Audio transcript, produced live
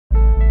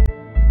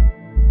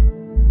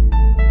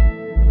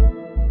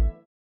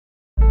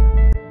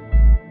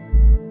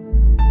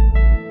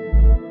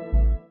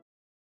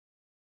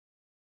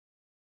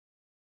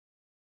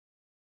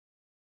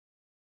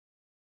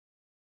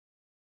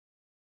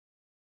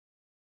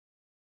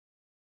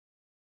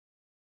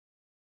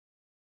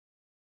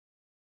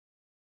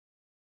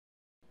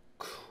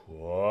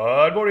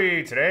Good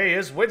morning. Today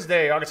is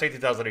Wednesday, August 8th,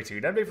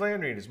 2018. I'm Dave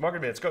Landry, and it's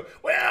market minutes go.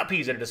 Well,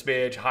 peas into a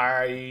smidge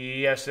higher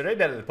yesterday,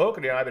 better than the poke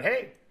in the eye, but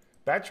hey,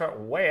 back chart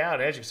way out,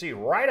 and as you can see,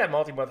 right at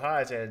multi-month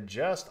highs and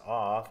just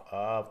off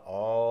of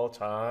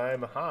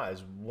all-time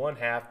highs,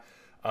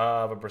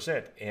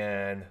 0.5%.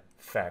 In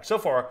fact, so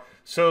far,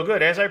 so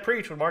good. As I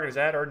preach, when market is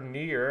at or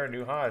near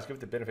new highs, give it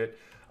the benefit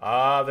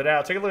of the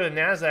doubt. Take a look at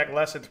the Nasdaq,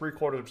 less than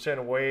 0.75%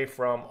 away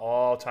from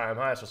all-time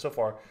highs. So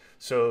far,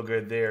 so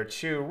good there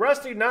too.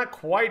 Rusty not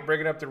quite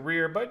bringing up the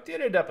rear, but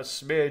did end up a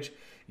smidge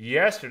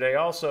yesterday,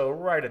 also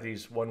right at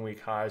these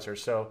 1-week highs or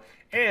so,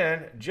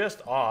 and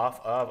just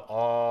off of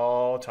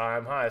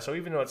all-time highs. So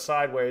even though it's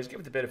sideways, give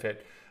it the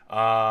benefit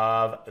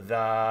of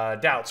the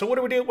doubt. So what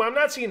do we do? Well, I'm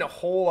not seeing a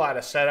whole lot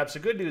of setups. The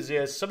good news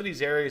is some of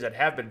these areas that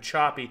have been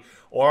choppy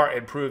are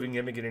improving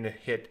and beginning to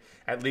hit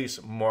at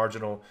least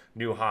marginal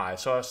new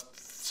highs. So I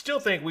still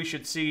think we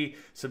should see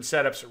some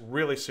setups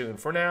really soon.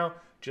 For now,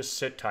 just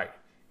sit tight.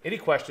 Any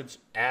questions,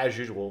 as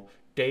usual,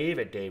 Dave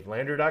at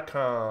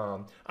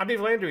DaveLandry.com. I'm Dave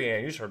Landry,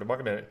 and you just heard the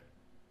Market Minute.